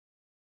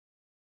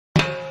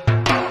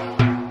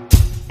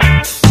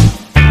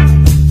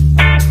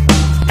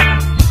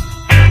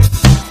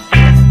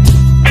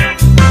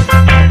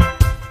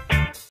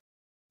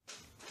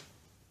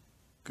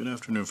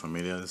afternoon,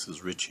 familia. This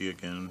is Richie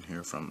again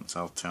here from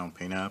Southtown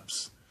Paint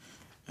Apps,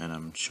 and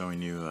I'm showing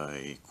you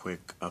a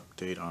quick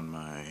update on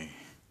my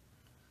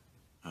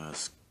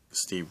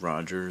Steve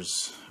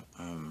Rodgers.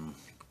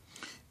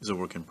 It's a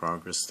work in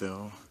progress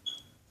still.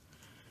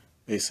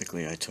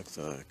 Basically, I took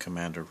the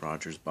Commander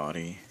Rodgers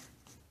body,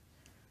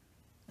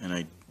 and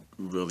I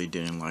really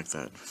didn't like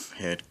that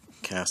head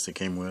cast it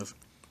came with.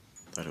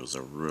 Thought it was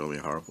a really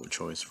horrible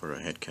choice for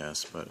a head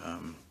cast, but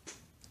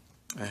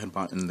I had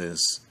bought in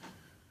this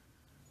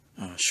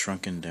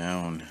shrunken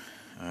down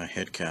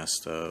head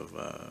cast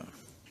of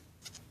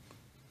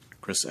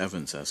Chris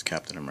Evans as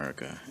Captain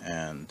America,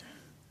 and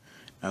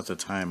at the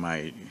time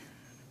my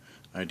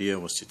idea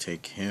was to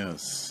take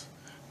his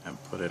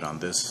and put it on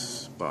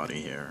this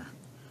body here,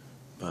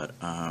 but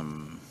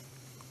I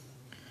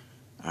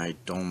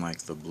don't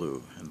like the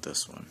blue in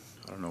this one.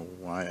 I don't know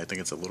why. I think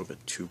it's a little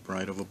bit too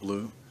bright of a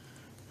blue.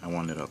 I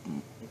wanted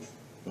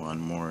one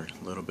more,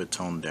 a little bit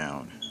toned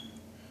down.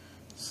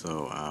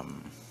 So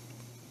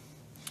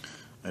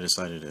I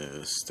decided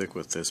to stick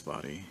with this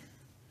body.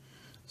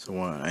 So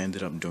what I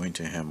ended up doing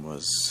to him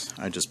was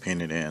I just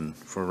painted in,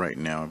 for right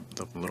now,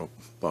 the little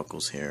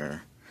buckles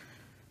here,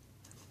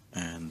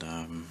 and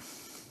on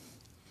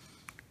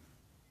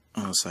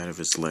the side of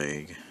his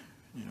leg,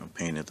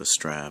 painted the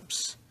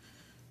straps,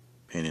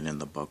 painted in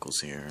the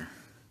buckles here.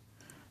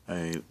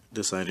 I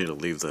decided to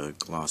leave the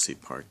glossy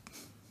part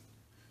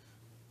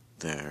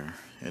there,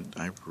 and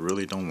I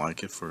really don't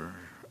like it for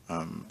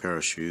a pair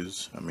of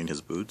shoes,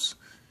 his boots,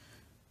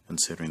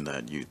 considering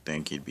that you'd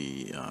think he'd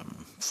be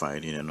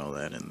fighting and all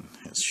that, and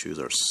his shoes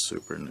are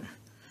super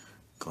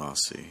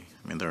glossy.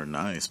 They're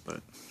nice,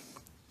 but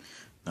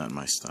not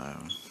my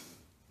style.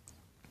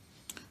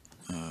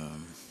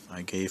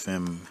 I gave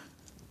him,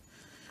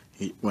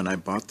 when I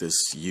bought this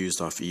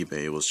used off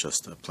eBay, it was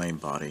just a plain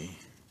body,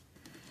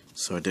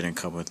 so it didn't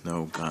come with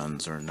no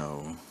guns or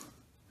no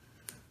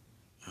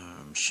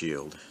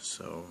shield,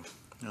 so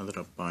I ended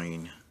up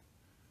buying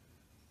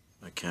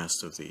a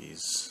cast of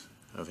these,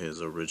 of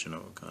his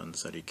original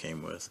guns that he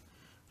came with.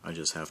 I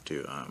just have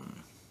to,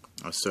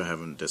 I still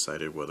haven't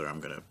decided whether I'm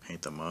going to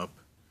paint them up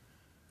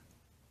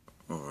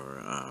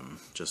or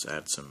just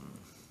add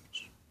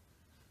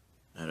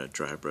a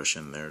dry brush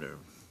in there to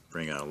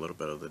bring out a little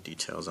bit of the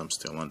details. I'm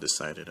still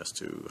undecided as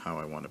to how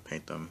I want to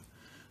paint them.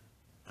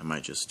 I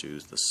might just do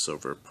the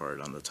silver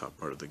part on the top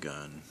part of the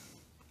gun.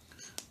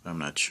 I'm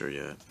not sure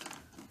yet.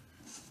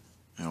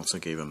 I also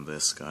gave him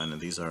this gun, and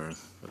these are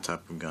the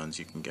type of guns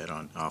you can get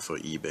off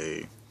of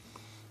eBay.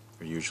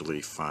 They're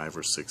usually 5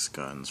 or 6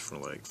 guns for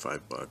like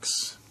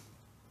 $5.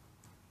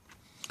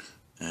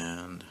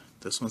 And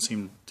this one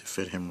seemed to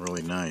fit him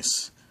really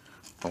nice,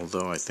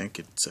 although I think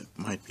it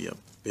might be a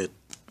bit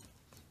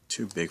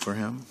too big for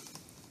him.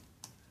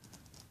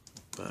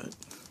 But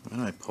when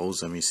I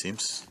pose him, he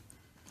seems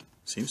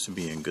to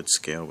be in good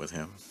scale with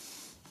him.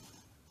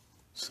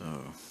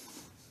 So,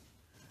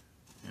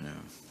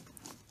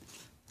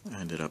 I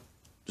ended up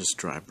just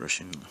dry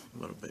brushing a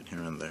little bit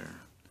here and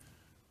there.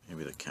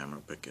 Maybe the camera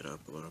will pick it up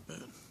a little bit.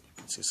 You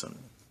can see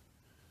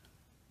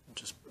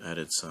just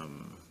added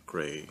some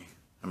gray,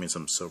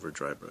 some silver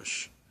dry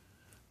brush.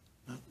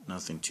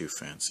 Nothing too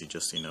fancy,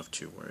 just enough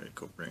to where it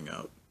could bring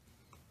out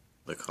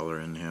the color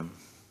in him.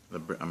 The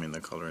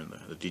color in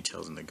the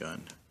details in the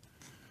gun.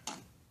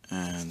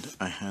 And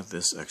I had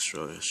this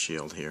extra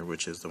shield here,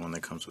 which is the one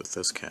that comes with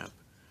this cap.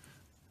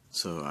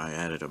 So I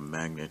added a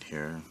magnet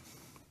here.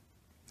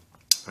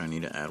 I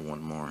need to add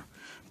one more,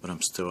 but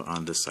I'm still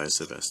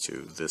undecisive as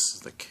to this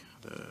is the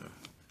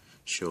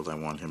shield I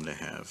want him to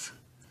have.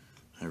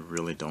 I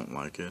really don't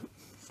like it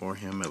for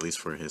him, at least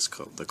for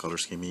the color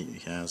scheme he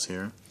has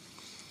here.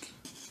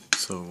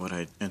 So what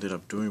I ended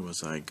up doing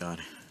was I got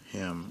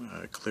him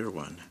a clear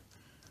one,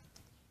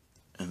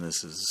 and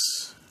this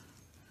is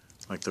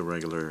like the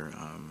regular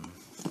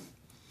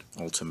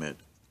ultimate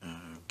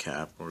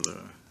cap, or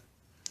the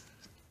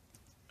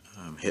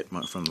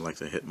from like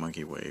the Hit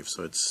Monkey wave.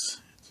 So it's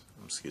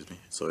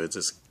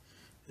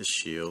this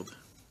shield.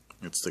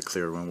 It's the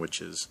clear one,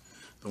 which is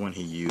the one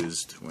he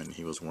used when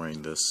he was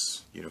wearing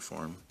this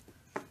uniform.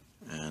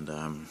 And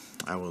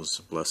I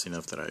was blessed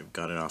enough that I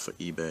got it off of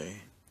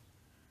eBay,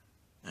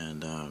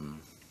 and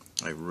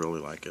I really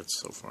like it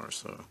so far.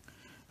 So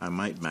I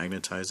might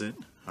magnetize it.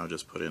 I'll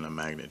just put in a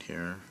magnet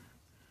here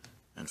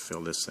and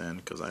fill this in,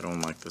 because I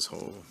don't like this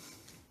whole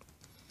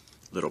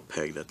little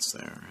peg that's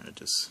there.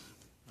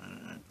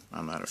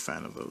 I'm not a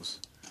fan of those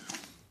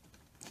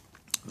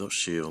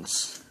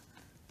shields.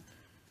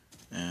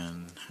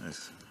 And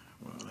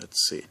well,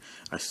 let's see,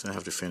 I still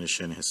have to finish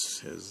in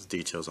his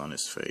details on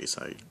his face.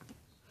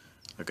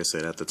 Like I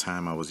said, at the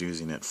time I was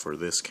using it for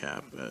this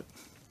cap,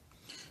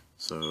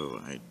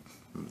 so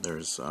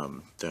there's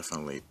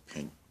definitely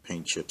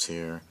paint chips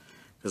here,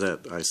 because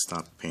I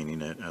stopped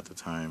painting it at the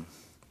time,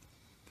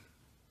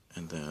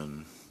 and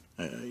then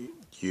I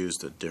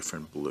used a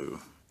different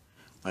blue.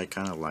 I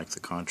kind of like the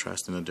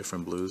contrast in the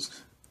different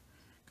blues,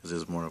 because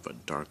it's more of a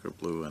darker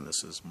blue, and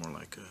this is more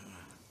like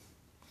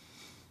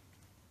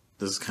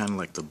this is kind of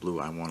like the blue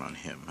I want on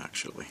him,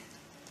 actually.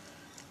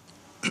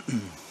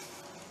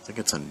 I think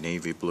it's a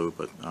navy blue,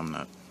 but I'm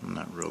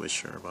not really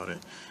sure about it.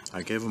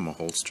 I gave him a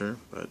holster,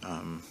 but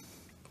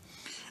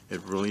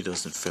it really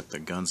doesn't fit the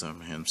guns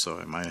on him, so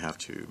I might have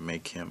to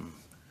make him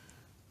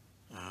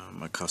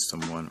a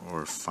custom one,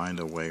 or find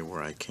a way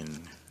where I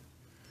can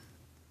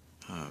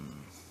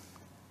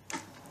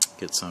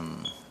get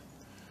some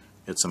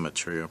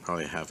material.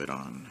 Probably have it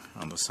on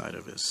the side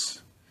of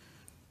his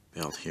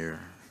belt here.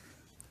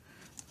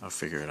 I'll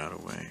figure it out a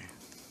way.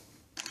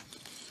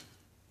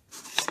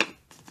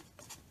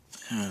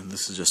 And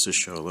this is just to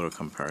show a little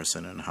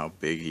comparison and how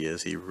big he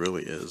is. He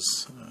really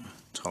is a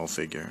tall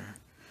figure.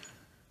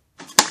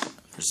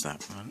 There's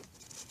that one.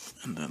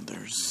 And then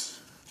there's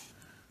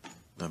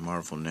the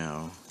Marvel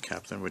Now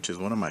Captain, which is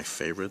one of my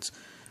favorites.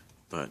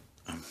 But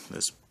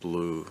this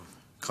blue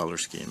color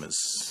scheme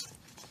is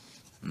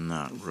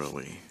not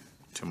really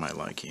to my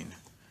liking.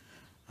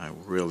 I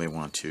really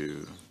want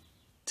to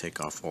take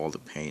off all the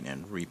paint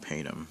and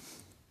repaint him.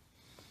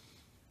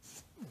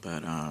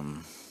 But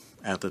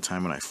at the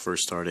time when I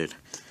first started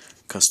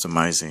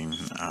customizing,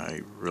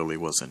 I really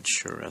wasn't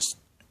sure as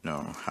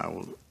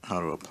how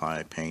to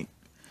apply paint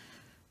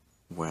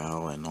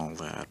well and all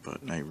that. But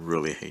I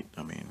really hate,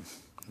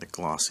 the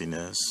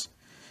glossiness.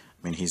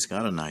 He's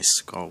got a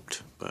nice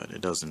sculpt, but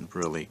it doesn't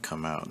really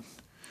come out.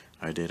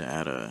 I did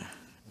add a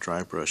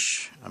dry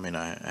brush.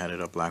 I added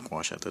a black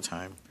wash at the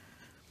time,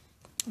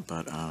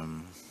 but I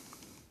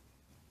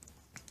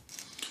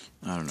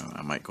don't know.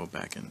 I might go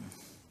back and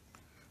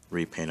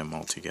repaint them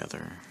all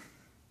together.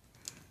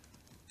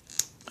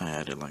 I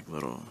added like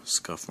little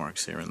scuff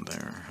marks here and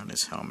there on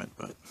his helmet,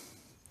 but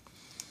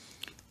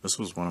this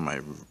was one of my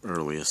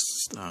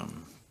earliest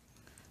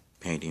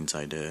paintings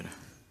I did.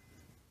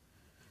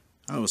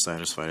 I was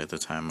satisfied at the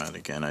time, but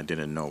again, I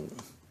didn't know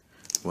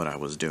what I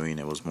was doing.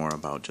 It was more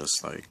about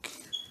just like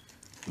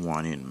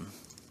wanting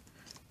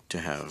to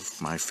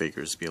have my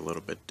figures be a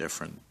little bit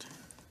different.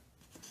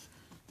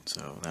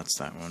 So that's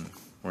that one.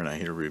 We're not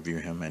here to review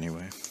him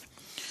anyway.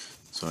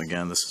 So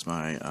again, this is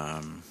my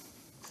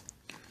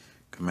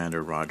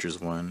Commander Rodgers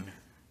one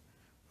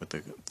with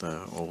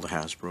the old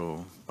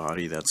Hasbro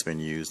body that's been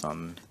used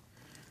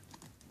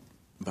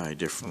by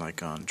different,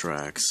 like on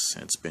Drax.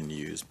 It's been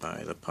used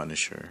by the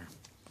Punisher.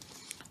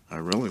 I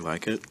really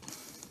like it.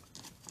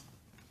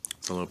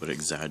 It's a little bit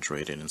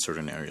exaggerated in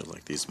certain areas,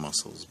 like these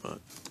muscles, but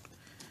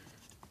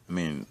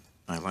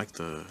I like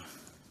the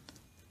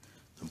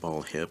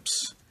bald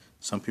hips.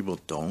 Some people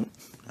don't.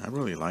 I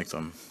really like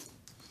them.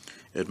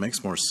 It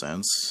makes more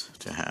sense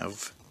to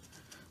have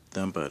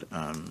them, but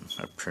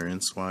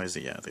appearance-wise,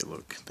 yeah,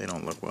 they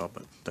don't look well,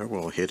 but they're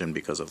well hidden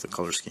because of the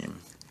color scheme.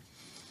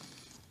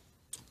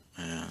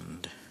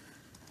 And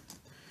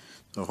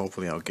so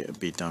hopefully I'll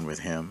be done with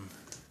him.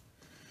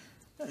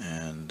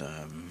 And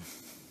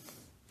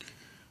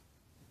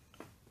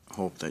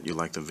hope that you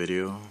like the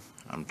video.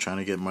 I'm trying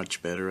to get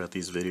much better at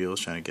these videos,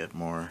 trying to get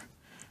more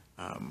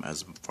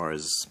as far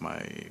as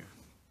my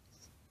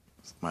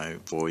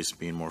voice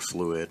being more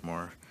fluid,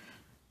 more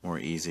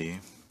easy.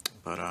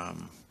 But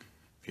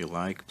if you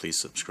like, please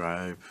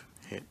subscribe,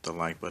 hit the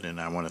like button.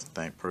 I want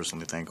to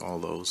personally thank all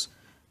those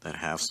that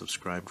have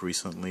subscribed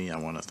recently. I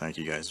want to thank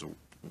you guys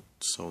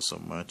so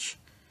much.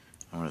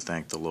 I want to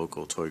thank the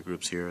local toy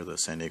groups here, the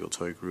San Diego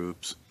toy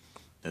groups,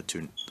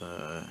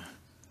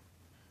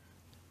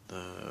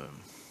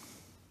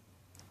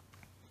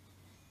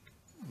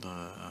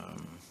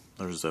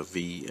 there's a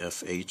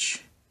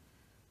VFH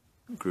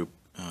group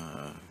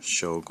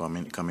show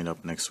coming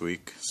up next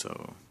week.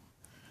 So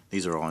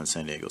these are all in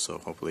San Diego, so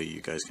hopefully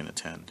you guys can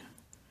attend.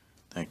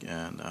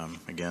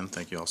 Again,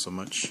 thank you all so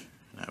much,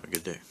 and have a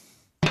good day.